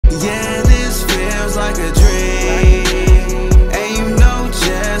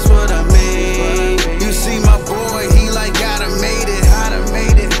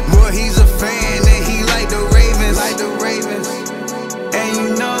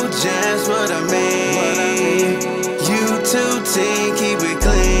what I mean. You too, team, keep it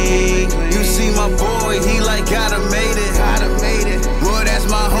clean. You see my boy, he like gotta made it. Boy, that's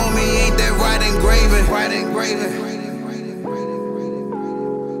my homie, ain't that right, Ingraven?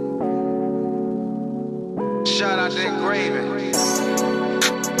 Shout out to Ingraven.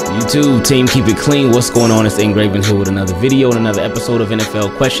 You too, team, keep it clean. What's going on? It's Ingraven here with another video and another episode of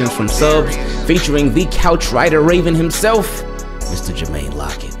NFL Questions from Subs, featuring the couch writer Raven himself, Mr. Jermaine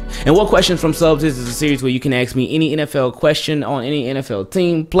Lockett. And what Questions from Subs is a series where you can ask me any NFL question on any NFL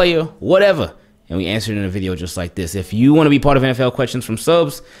team, player, whatever, and we answer it in a video just like this. If you want to be part of NFL Questions from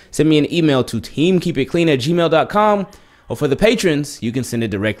Subs, send me an email to teamkeepitclean@gmail.com, or for the patrons, you can send it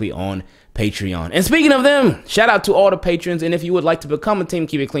directly on Patreon. And speaking of them, shout out to all the patrons. And if you would like to become a Team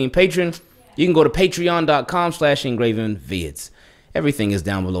Keep It Clean patron, you can go to patreon.com/Ingravenvids. Everything is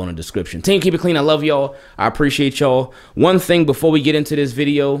down below in the description. Team Keep It Clean, I love y'all. I appreciate y'all. One thing before we get into this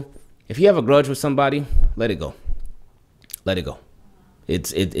video, if you have a grudge with somebody, let it go. Let it go.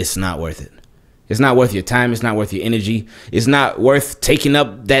 It's not worth it. It's not worth your time. It's not worth your energy. It's not worth taking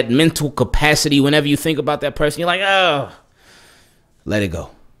up that mental capacity whenever you think about that person. You're like, oh, let it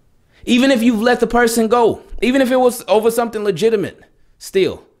go. Even if you've let the person go, even if it was over something legitimate,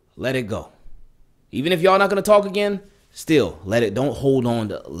 still let it go. Even if y'all not going to talk again, still let it. Don't hold on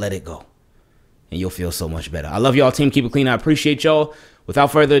to, let it go. And you'll feel so much better. I love y'all, Team Keep It Clean. I appreciate y'all.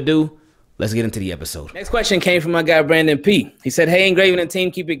 Without further ado, let's get into the episode. Next question came from my guy, Brandon P. He said, hey, Ingraven and Team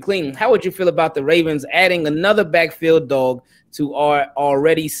Keep It Clean, how would you feel about the Ravens adding another backfield dog to our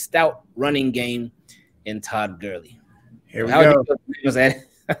already stout running game in Todd Gurley? Here we go.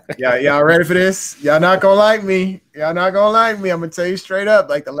 Y'all ready for this? Y'all not gonna like me. I'm gonna tell you straight up.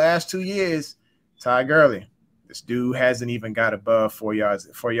 Like the last 2 years, Todd Gurley, this dude hasn't even got above 4 yards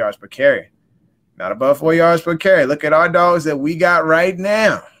per carry. Not above 4 yards per carry. Look at our dogs that we got right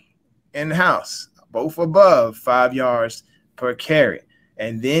now in the house, both above 5 yards per carry.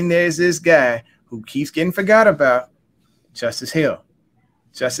 And then there's this guy who keeps getting forgot about, Justice Hill.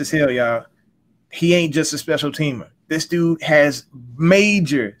 Justice Hill, y'all. He ain't just a special teamer. This dude has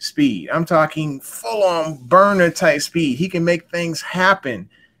major speed. I'm talking full-on burner-type speed. He can make things happen.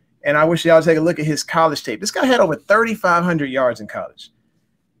 And I wish y'all take a look at his college tape. This guy had over 3,500 yards in college.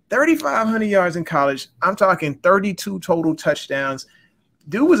 3,500 yards in college. I'm talking 32 total touchdowns.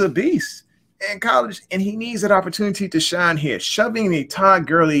 Dude was a beast in college, and he needs that opportunity to shine here. Shoving a Todd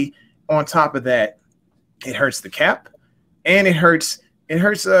Gurley on top of that, it hurts the cap, and it hurts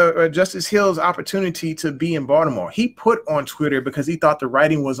Justice Hill's opportunity to be in Baltimore. He put on Twitter, because he thought the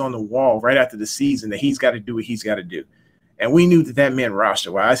writing was on the wall right after the season, that he's got to do what he's got to do. And we knew that that meant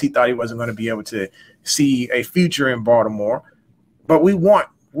roster-wise. He thought he wasn't going to be able to see a future in Baltimore. But we want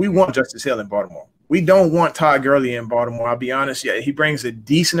Justice Hill in Baltimore. We don't want Todd Gurley in Baltimore. I'll be honest. Yeah, he brings a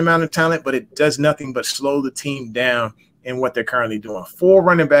decent amount of talent, but it does nothing but slow the team down in what they're currently doing. 4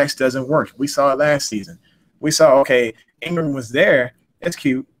 running backs doesn't work. We saw it last season. We saw, okay, Ingram was there. It's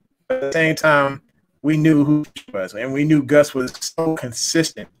cute. But at the same time, we knew who he was, and we knew Gus was so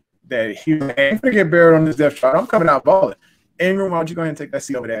consistent that he was like, hey, I'm going to get buried on this depth chart. I'm coming out balling. Ingram, why don't you go ahead and take that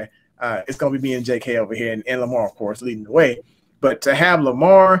seat over there? It's going to be me and JK over here, and Lamar, of course, leading the way. But to have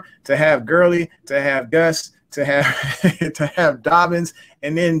Lamar, to have Gurley, to have Gus, to have to have Dobbins,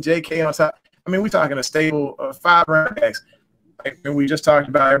 and then JK on top. I mean, we're talking a stable of 5 running backs. Like, and we just talked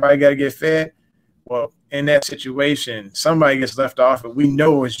about everybody got to get fed. Well, in that situation, somebody gets left off, but we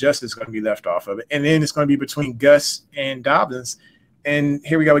know it's Justice going to be left off of it. And then it's going to be between Gus and Dobbins. And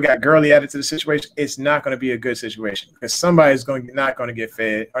here we go. We got Gurley added to the situation. It's not going to be a good situation, because somebody's not going to get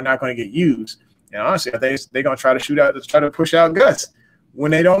fed or not going to get used. And honestly, I think they're going to try to push out Gus when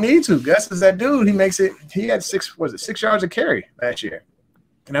they don't need to. Gus is that dude. He makes it. He had 6 yards a carry last year.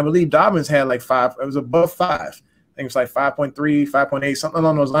 And I believe Dobbins had like 5. It was above 5. I think it was like 5.3, 5.8, something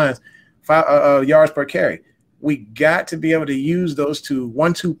along those lines. 5 yards per carry. We got to be able to use those two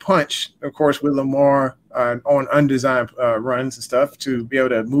 1-2 punch, of course, with Lamar on undesigned runs and stuff, to be able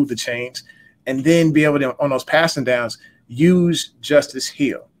to move the chains, and then be able to, on those passing downs, use Justice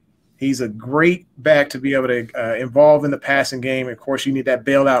Hill. He's a great back to be able to involve in the passing game. Of course, you need that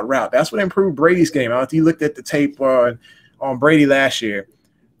bailout route. That's what improved Brady's game. I don't know if you looked at the tape on Brady last year.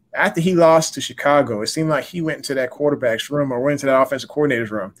 After he lost to Chicago, it seemed like he went into that quarterback's room or went into that offensive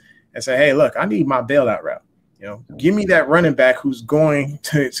coordinator's room and said, hey, look, I need my bailout route. You know, give me that running back who's going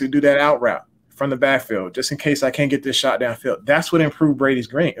to do that out route from the backfield, just in case I can't get this shot downfield. That's what improved Brady's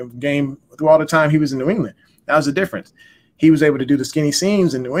game through all the time he was in New England. That was the difference. He was able to do the skinny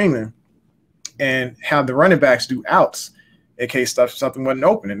seams in New England and have the running backs do outs in case something wasn't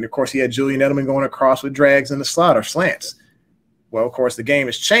open. And, of course, he had Julian Edelman going across with drags in the slot or slants. Well, of course, the game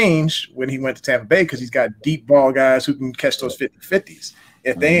has changed when he went to Tampa Bay because he's got deep ball guys who can catch those 50-50s.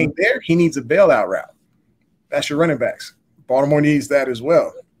 If they ain't there, he needs a bailout route. That's your running backs. Baltimore needs that as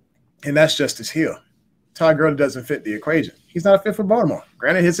well. And that's Justice Hill. Todd Gurley doesn't fit the equation. He's not a fit for Baltimore.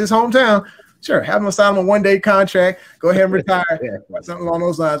 Granted, it's his hometown. Sure, have him sign him a one-day contract. Go ahead and retire, something along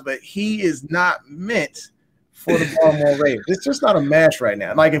those lines. But he is not meant for the Baltimore Ravens. It's just not a match right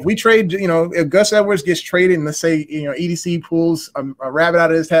now. Like if we trade, if Gus Edwards gets traded and let's say, EDC pulls a rabbit out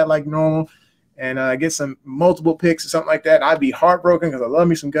of his hat like normal and gets some multiple picks or something like that, I'd be heartbroken because I love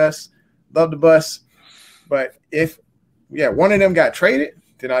me some Gus, love the bus. But if, one of them got traded,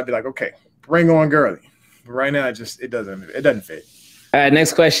 then I'd be like, okay, bring on Gurley. But right now, it doesn't fit. All right,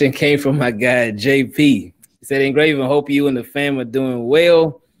 next question came from my guy, JP. He said, Ingraven, hope you and the fam are doing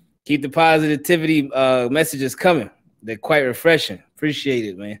well. Keep the positivity messages coming. They're quite refreshing. Appreciate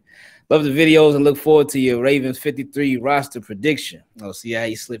it, man. Love the videos and look forward to your Ravens 53 roster prediction. Oh, see how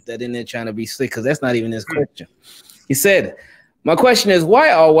he slipped that in there trying to be slick because that's not even his question. He said, my question is,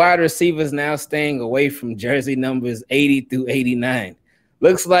 why are wide receivers now staying away from jersey numbers 80 through 89?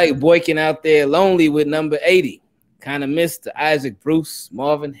 Looks like Boykin out there lonely with number 80. Kind of missed the Isaac Bruce,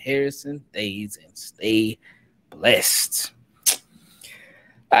 Marvin Harrison days, and stay blessed.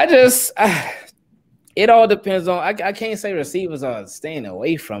 It all depends on. I can't say receivers are staying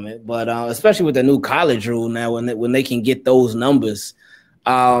away from it, but especially with the new college rule now, when they can get those numbers,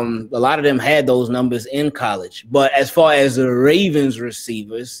 a lot of them had those numbers in college. But as far as the Ravens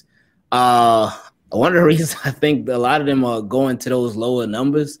receivers, one of the reasons I think a lot of them are going to those lower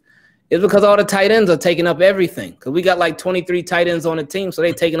numbers is because all the tight ends are taking up everything. Because we got like 23 tight ends on the team, so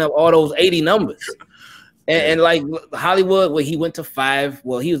they're taking up all those 80 numbers. And like Hollywood, where he went to 5,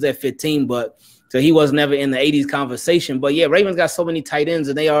 well, he was at 15, but so he was never in the 80s conversation. But yeah, Ravens got so many tight ends,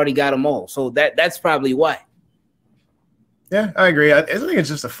 and they already got them all. So that's probably why. Yeah, I agree. I think it's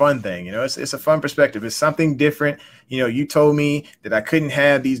just a fun thing. It's a fun perspective. It's something different. You told me that I couldn't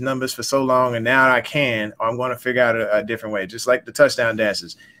have these numbers for so long, and now I can. I'm going to figure out a different way, just like the touchdown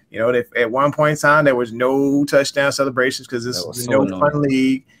dances. At one point in time, there was no touchdown celebrations because this was no fun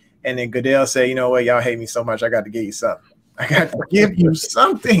league. And then Goodell said, you know what, y'all hate me so much, I got to give you something. I got to give you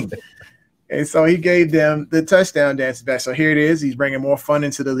something. And so he gave them the touchdown dance back. So here it is. He's bringing more fun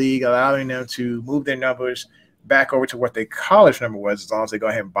into the league, allowing them to move their numbers back over to what their college number was. As long as they go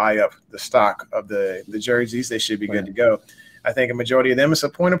ahead and buy up the stock of the jerseys, they should be good to go. I think a majority of them is a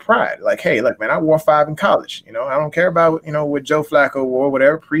point of pride. Like, hey, look, man, I wore 5 in college. I don't care about, what Joe Flacco wore,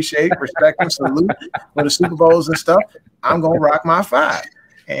 whatever. Appreciate, respect, and salute for the Super Bowls and stuff. I'm going to rock my 5.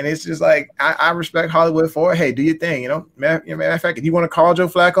 And it's just like, I respect Hollywood for it. Hey, do your thing, Matter of fact, if you want to call Joe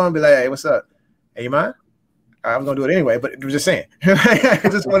Flacco and be like, hey, what's up? Hey, you mind? I was going to do it anyway, but it was just saying. I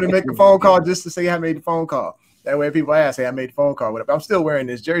just wanted to make a phone call just to say I made the phone call. That way people ask, hey, I made the phone call. But I'm still wearing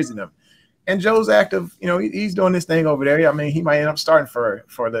this jersey number. And Joe's active, he's doing this thing over there. I mean, he might end up starting for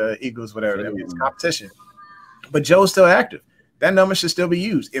the Eagles, whatever. It's competition. But Joe's still active. That number should still be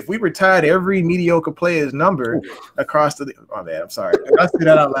used. If we retired every mediocre player's number across the – oh, man, I'm sorry. I say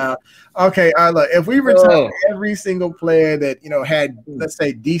that out loud. Okay, look, if we retired every single player that, had, let's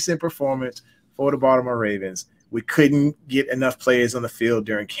say, decent performance for the Baltimore Ravens, we couldn't get enough players on the field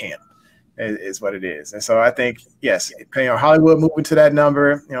during camp. Is what it is. And so I think, yes, Hollywood moving to that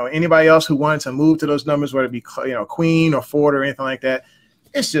number, anybody else who wanted to move to those numbers, whether it be, Queen or Ford or anything like that,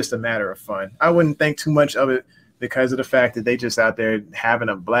 it's just a matter of fun. I wouldn't think too much of it because of the fact that they just out there having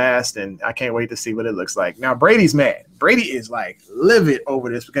a blast, and I can't wait to see what it looks like. Now, Brady's mad. Brady is like livid over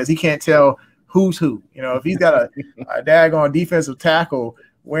this because he can't tell who's who. If he's got a daggone defensive tackle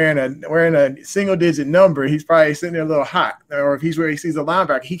wearing a single-digit number, he's probably sitting there a little hot. Or if he's where he sees a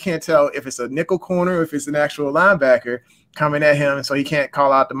linebacker, he can't tell if it's a nickel corner or if it's an actual linebacker coming at him, and so he can't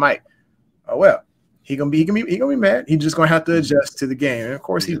call out the mic. Oh well, he gonna be mad. He's just gonna have to adjust to the game, and of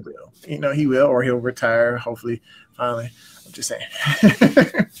course he will. He will, or he'll retire. Hopefully, finally. I'm just saying.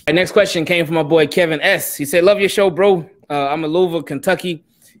 Our next question came from my boy Kevin S. He said, "Love your show, bro. I'm in Louisville, Kentucky,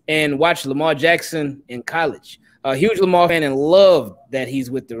 and watched Lamar Jackson in college. A huge Lamar fan and love that he's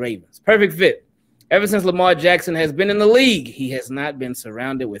with the Ravens. Perfect fit. Ever since Lamar Jackson has been in the league, he has not been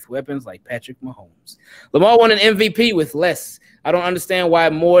surrounded with weapons like Patrick Mahomes. Lamar won an MVP with less. I don't understand why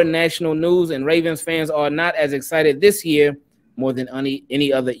more national news and Ravens fans are not as excited this year more than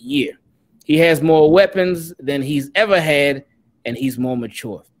any other year. He has more weapons than he's ever had, and he's more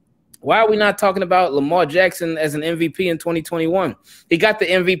mature. Why are we not talking about Lamar Jackson as an MVP in 2021? He got the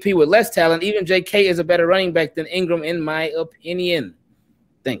MVP with less talent. Even J.K. is a better running back than Ingram, in my opinion.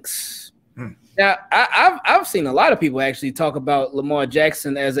 Thanks." Now, I've seen a lot of people actually talk about Lamar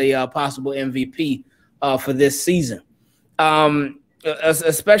Jackson as a possible MVP for this season.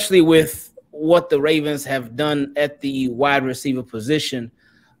 especially with what the Ravens have done at the wide receiver position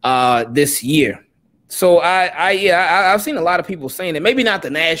this year. So I've seen a lot of people saying it. Maybe not the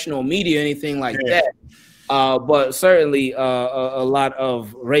national media or anything like that, but certainly a lot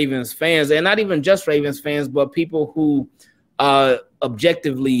of Ravens fans, and not even just Ravens fans, but people who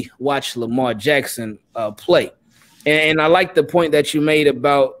objectively watch Lamar Jackson play. And I like the point that you made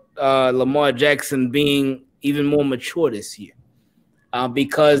about Lamar Jackson being even more mature this year.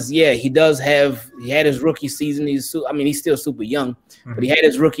 Because he had his rookie season. He's still super young, but he had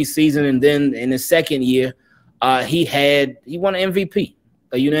his rookie season, and then in his second year, he won an MVP,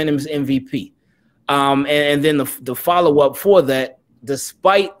 a unanimous MVP. And then the follow up for that,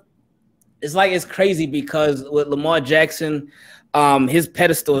 despite it's crazy because with Lamar Jackson, his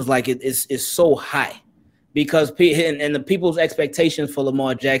pedestal is so high because and the people's expectations for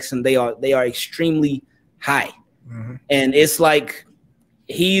Lamar Jackson they are extremely high, and it's like.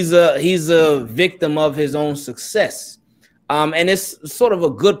 He's a victim of his own success, and it's sort of a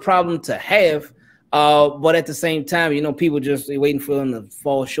good problem to have. But at the same time, people just waiting for him to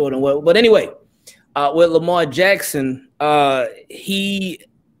fall short and what. But anyway, with Lamar Jackson,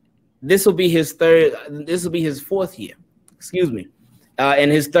 this will be his fourth year,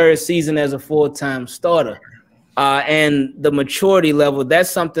 and his third season as a full-time starter. And the maturity level, that's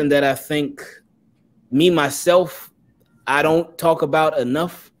something that I think I don't talk about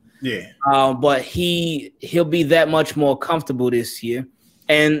enough. But he'll be that much more comfortable this year.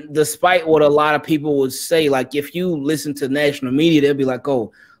 And despite what a lot of people would say, like if you listen to national media, they'll be like,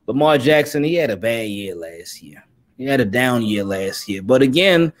 "Oh, Lamar Jackson, he had a bad year last year. He had a down year last year." But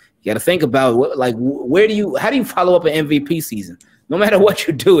again, you got to think about how do you follow up an MVP season? No matter what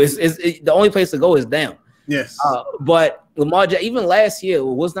you do, the only place to go is down. Yes. But Lamar, even last year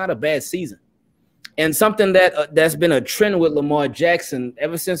was not a bad season. And something that's been a trend with Lamar Jackson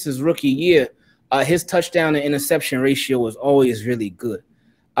ever since his rookie year, his touchdown to interception ratio was always really good.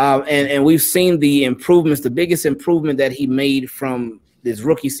 And we've seen the improvements, the biggest improvement that he made from his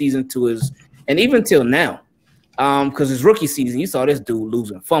rookie season and even till now. Because his rookie season, you saw this dude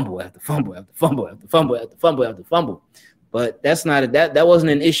losing fumble after fumble after fumble after fumble after fumble after fumble. But that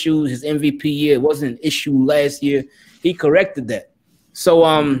wasn't an issue his MVP year. It wasn't an issue last year. He corrected that. So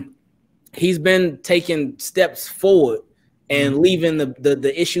he's been taking steps forward and leaving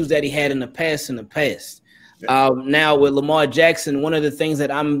the issues that he had in the past. Now with Lamar Jackson, one of the things that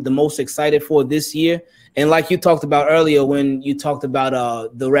I'm the most excited for this year, and like you talked about earlier when you talked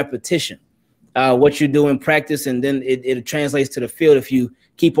about the repetition, what you do in practice, and then it translates to the field if you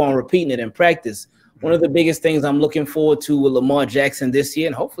keep on repeating it in practice. One of the biggest things I'm looking forward to with Lamar Jackson this year,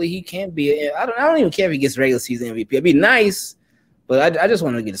 and hopefully he can be. I don't even care if he gets regular season MVP. It'd be nice. But I just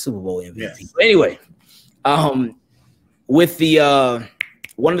want to get a Super Bowl MVP. Yes. But anyway, with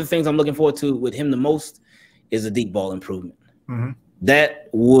one of the things I'm looking forward to with him the most is a deep ball improvement. That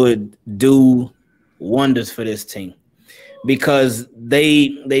would do wonders for this team because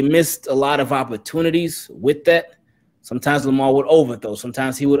they missed a lot of opportunities with that. Sometimes Lamar would overthrow,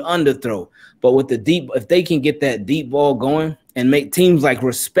 sometimes he would underthrow. But with if they can get that deep ball going and make teams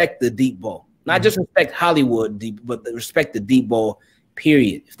respect the deep ball. Not just respect Hollywood deep, but respect the deep ball,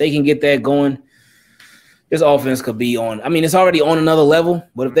 period. If they can get that going, this offense could be on. I mean, it's already on another level,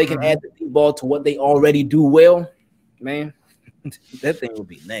 but if they can add the deep ball to what they already do well, man, that thing would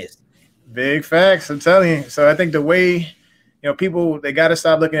be nasty. Big facts, I'm telling you. So I think the way, people, they got to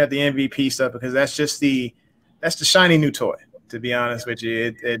stop looking at the MVP stuff because that's the shiny new toy, to be honest with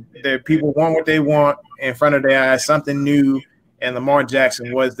you. People want what they want in front of their eyes, something new. And Lamar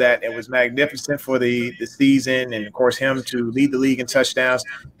Jackson was that. It was magnificent for the season, and of course him to lead the league in touchdowns.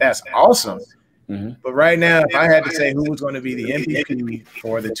 That's awesome. But right now, if I had to say who was going to be the MVP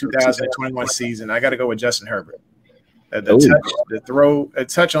for the 2021 season, I got to go with Justin Herbert. A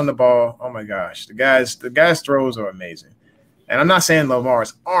touch on the ball. Oh my gosh, the guy's throws are amazing. And I'm not saying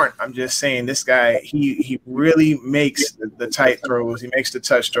Lamar's aren't. I'm just saying this guy, he really makes the tight throws. He makes the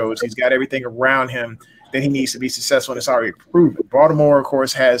touch throws. He's got everything around him that he needs to be successful, and it's already proven. Baltimore, of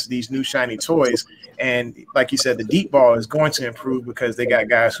course, has these new shiny toys, and like you said, the deep ball is going to improve because they got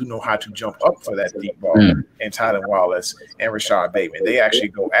guys who know how to jump up for that deep ball, and Tyler Wallace and Rashad Bateman. They actually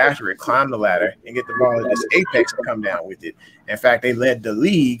go after it, climb the ladder, and get the ball at this apex and come down with it. In fact, they led the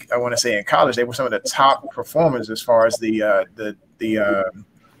league, I want to say in college, they were some of the top performers as far as the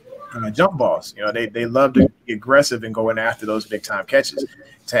jump balls. They love to be aggressive and going after those big time catches.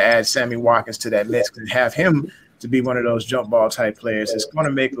 To add Sammy Watkins to that mix and have him to be one of those jump ball type players, it's going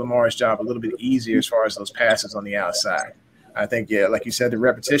to make Lamar's job a little bit easier as far as those passes on the outside. I think, like you said, the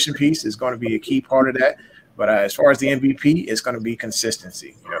repetition piece is going to be a key part of that. But as far as the MVP, it's going to be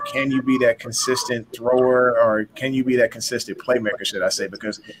consistency. You know, can you be that consistent thrower, or can you be that consistent playmaker, should I say?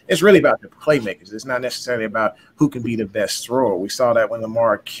 Because it's really about the playmakers. It's not necessarily about who can be the best thrower. We saw that when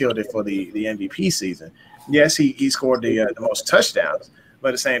Lamar killed it for the MVP season. Yes, he scored the most touchdowns, but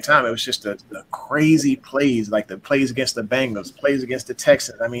at the same time, it was just the crazy plays, like the plays against the Bengals, plays against the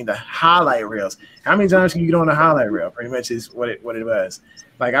Texans. I mean, the highlight reels. How many times can you get on a highlight reel? Pretty much is what it was.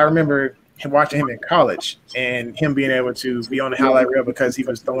 Like, I remember watching him in college and him being able to be on the highlight reel because he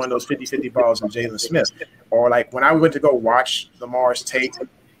was throwing those 50-50 balls with Jalen Smith. Or like when I went to go watch Lamar's tape,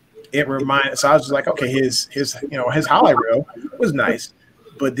 it reminded. So I was just like, okay, his highlight reel was nice,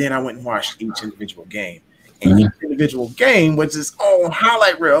 but then I went and watched each individual game. And each individual game was his own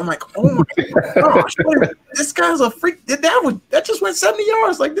highlight reel. I'm like, oh my gosh, this guy's a freak. That just went 70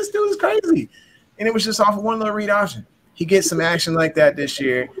 yards. Like, this dude is crazy. And it was just off of one little read option. He gets some action like that this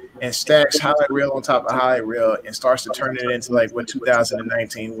year and stacks highlight reel on top of highlight reel and starts to turn it into like what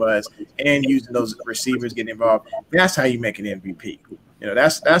 2019 was, and using those receivers getting involved. That's how you make an MVP. You know,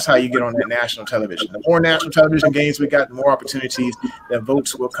 that's how you get on that national television. The more national television games we got, the more opportunities that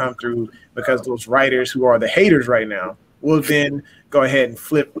votes will come through, because those writers who are the haters right now will then go ahead and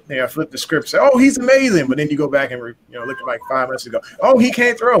flip the script, say, oh, he's amazing. But then you go back and look at like 5 minutes ago, oh, he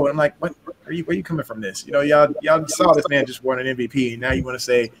can't throw. And I'm like, what? Where you coming from this? You know, y'all saw this man just won an MVP, and now you want to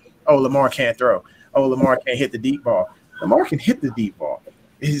say, oh, Lamar can't throw. Oh, Lamar can't hit the deep ball. Lamar can hit the deep ball.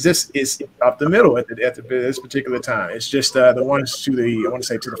 It's up the middle at this particular time. It's just the ones to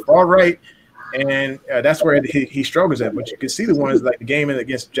the far right, and that's where he struggles at. But you can see the ones like the game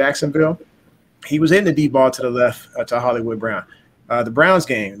against Jacksonville. He was hitting the deep ball to the left to Hollywood Brown. The Browns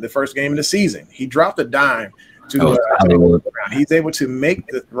game, the first game of the season, he dropped a dime to Hollywood Brown. He's able to make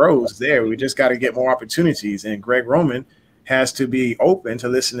the throws there. We just got to get more opportunities, and Greg Roman has to be open to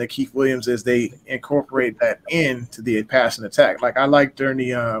listen to Keith Williams as they incorporate that into the passing attack. Like I liked during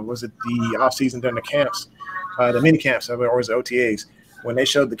the the offseason during the camps, the mini camps, or was it OTAs, when they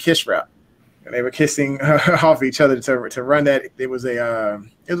showed the kiss route and they were kissing off each other to run that. It was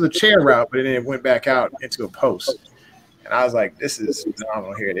a chair route, but then it went back out into a post. And I was like, this is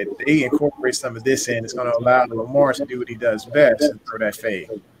phenomenal here. They incorporate some of this in. It's going to allow Lamar to do what he does best and throw that fade.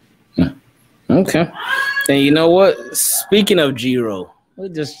 Okay. And you know what? Speaking of Giro, we'll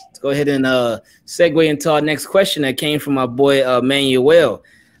just go ahead and segue into our next question that came from my boy Manuel.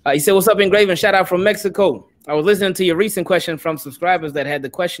 He said, what's up, Ingraven? Shout out from Mexico. I was listening to your recent question from subscribers that had the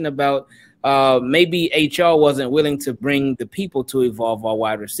question about maybe HR wasn't willing to bring the people to evolve our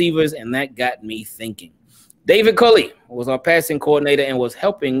wide receivers, and that got me thinking. David Culley was our passing coordinator and was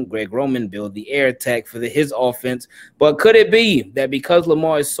helping Greg Roman build the air attack for his offense. But could it be that because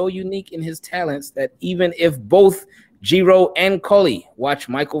Lamar is so unique in his talents that even if both Giro and Culley watch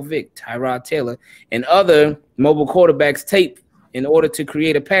Michael Vick, Tyrod Taylor, and other mobile quarterbacks tape in order to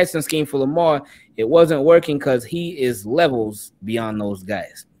create a passing scheme for Lamar, it wasn't working because he is levels beyond those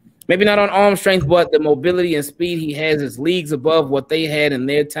guys? Maybe not on arm strength, but the mobility and speed he has is leagues above what they had in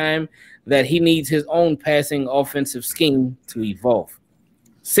their time, that he needs his own passing offensive scheme to evolve.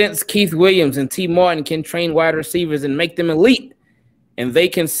 Since Keith Williams and T. Martin can train wide receivers and make them elite, and they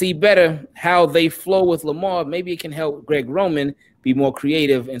can see better how they flow with Lamar, maybe it can help Greg Roman be more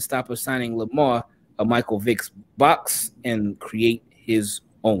creative and stop assigning Lamar a Michael Vick's box and create his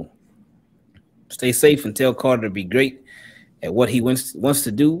own. Stay safe and tell Carter to be great at what he wants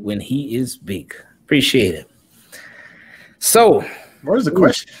to do when he is big. Appreciate it. So, what is the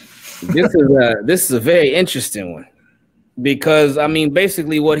question? This is a very interesting one, because I mean,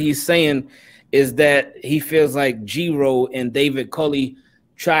 basically what he's saying is that he feels like Giro and David Culley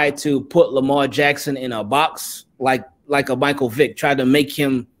tried to put Lamar Jackson in a box like a Michael Vick, tried to make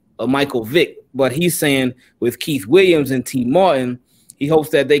him a Michael Vick. But he's saying with Keith Williams and T. Martin, he hopes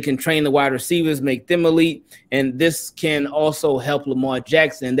that they can train the wide receivers, make them elite, and this can also help Lamar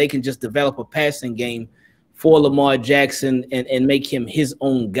Jackson. They can just develop a passing game for Lamar Jackson and make him his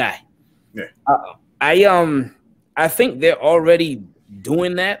own guy. Yeah. I think they're already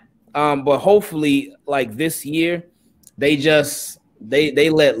doing that, but hopefully, like this year, they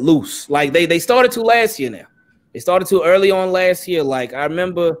let loose. Like they started to last year. Now they started to early on last year. Like I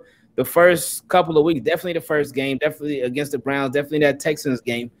remember the first couple of weeks, definitely the first game, definitely against the Browns, definitely that Texans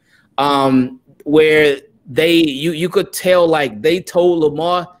game, where you could tell like they told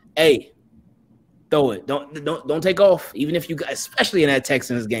Lamar, hey, throw it. Don't take off, even if you got, especially in that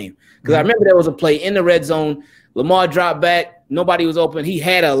Texans game. Because I remember there was a play in the red zone. Lamar dropped back. Nobody was open. He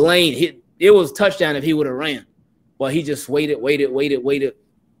had a lane. It was touchdown if he would have ran. But he just waited.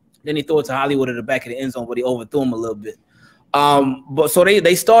 Then he threw it to Hollywood at the back of the end zone, but he overthrew him a little bit. But so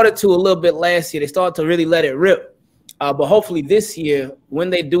they started to a little bit last year. They started to really let it rip. But hopefully this year, when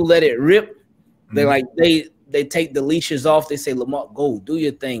they do let it rip, they like they take the leashes off. They say, Lamar, go do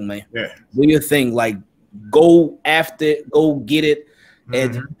your thing, man. Yeah. Do your thing. Like, go after it, go get it.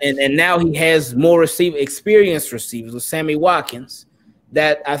 And now he has more experienced receivers with Sammy Watkins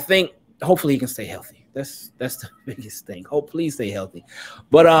that I think hopefully he can stay healthy. That's the biggest thing. Hopefully he stay healthy.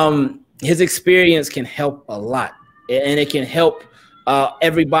 But his experience can help a lot. And it can help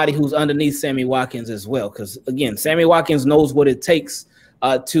everybody who's underneath Sammy Watkins as well. Because, again, Sammy Watkins knows what it takes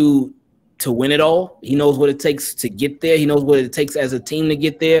to win it all. He knows what it takes to get there. He knows what it takes as a team to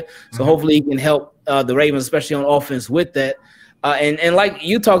get there. So hopefully he can help the Ravens, especially on offense, with that. And like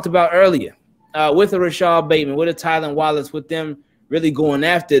you talked about earlier, with a Rashad Bateman, with a Tylan Wallace, with them really going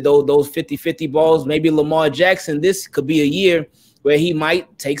after those 50-50 balls, maybe Lamar Jackson, this could be a year where he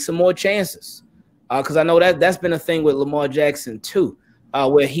might take some more chances. Because I know that's been a thing with Lamar Jackson too,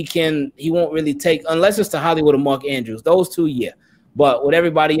 where he won't really take, unless it's to Hollywood or Mark Andrews, those two, yeah. But with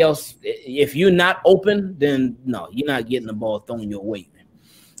everybody else, if you're not open, then no, you're not getting the ball thrown your way.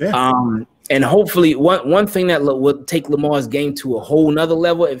 Yeah. And hopefully one thing that would take Lamar's game to a whole nother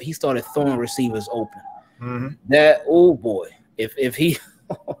level if he started throwing receivers open. That, oh boy, if he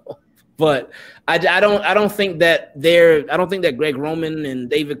but I don't think that Greg Roman and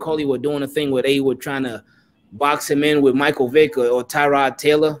David Culley were doing a thing where they were trying to box him in with Michael Vick or Tyrod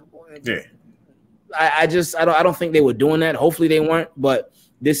Taylor. Yeah. I don't think they were doing that. Hopefully they weren't, but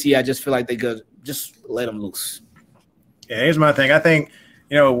this year I just feel like they could just let them loose. Yeah, here's my thing. I think,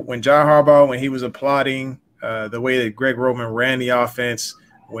 when John Harbaugh, when he was applauding the way that Greg Roman ran the offense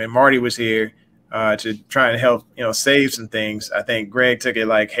when Marty was here to try and help, save some things, I think Greg took it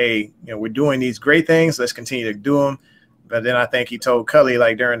like, hey, we're doing these great things. Let's continue to do them. But then I think he told Culley,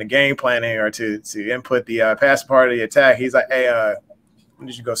 like during the game planning or to input the pass part of the attack, he's like, hey, when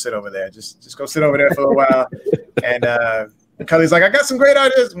did you go sit over there? Just go sit over there for a while. And Culley's like, I got some great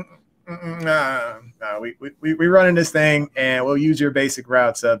ideas. We running this thing, and we'll use your basic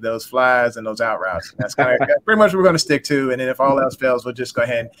routes of those flies and those out routes. That's kind of pretty much what we're going to stick to. And then if all else fails, we'll just go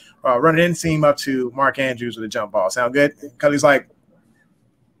ahead and run an in seam up to Mark Andrews with a jump ball. Sound good? Culley's like,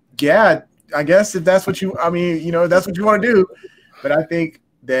 yeah, I guess if that's what that's what you want to do. But I think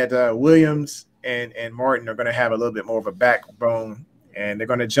that Williams and Martin are going to have a little bit more of a backbone, and they're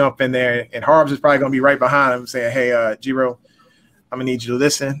going to jump in there. And Harbs is probably going to be right behind him saying, hey, Giro, I'm going to need you to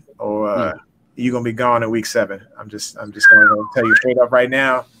listen, or you're going to be gone in week 7. I'm just going to tell you straight up right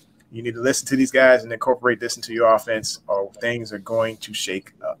now, you need to listen to these guys and incorporate this into your offense, or things are going to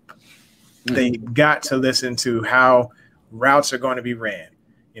shake up. They've got to listen to how routes are going to be ran.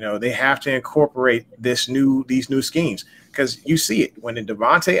 They have to incorporate these new schemes, because you see it when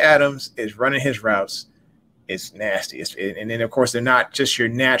Devontae Adams is running his routes. It's nasty. And then, of course, they're not just your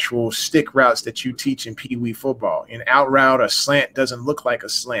natural stick routes that you teach in Pee Wee football. An out route, a slant doesn't look like a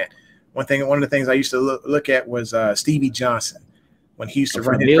slant. One of the things I used to look at was Stevie Johnson when he used to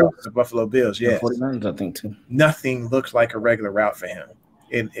run his routes with the Buffalo Bills. Yeah, 49ers, I think too. Nothing looked like a regular route for him.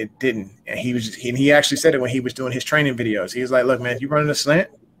 It didn't. And he actually said it when he was doing his training videos. He was like, look, man, if you're running a slant,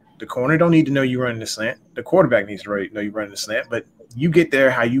 the corner don't need to know you're running the slant. The quarterback needs to know you're running the slant, but you get there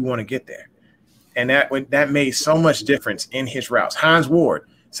how you want to get there. And that made so much difference in his routes. Hines Ward,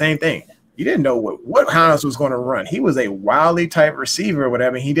 same thing. You didn't know what Hines was going to run. He was a wildly type receiver or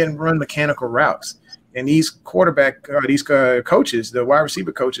whatever. He didn't run mechanical routes. And these coaches, the wide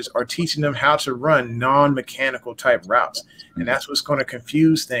receiver coaches, are teaching them how to run non-mechanical type routes. And that's what's going to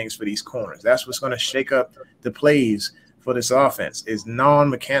confuse things for these corners. That's what's going to shake up the plays for this offense, is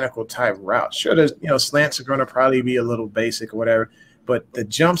non-mechanical type routes. Sure, there's, slants are going to probably be a little basic or whatever. But the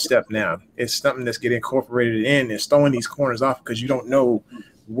jump step now is something that's getting incorporated in. It's throwing these corners off because you don't know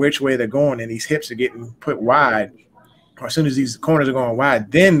which way they're going, and these hips are getting put wide. Or as soon as these corners are going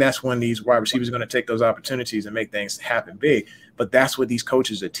wide, then that's when these wide receivers are going to take those opportunities and make things happen big. But that's what these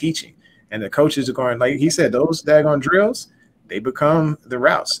coaches are teaching. And the coaches are going, like he said, those daggone drills, they become the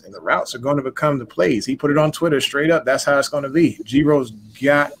routes, and the routes are going to become the plays. He put it on Twitter straight up. That's how it's going to be. Giro's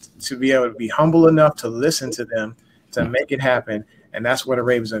got to be able to be humble enough to listen to them to make it happen. And that's where the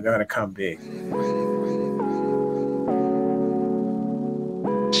Ravens are going to come big.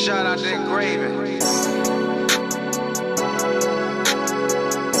 Shout out to Ingravenvids.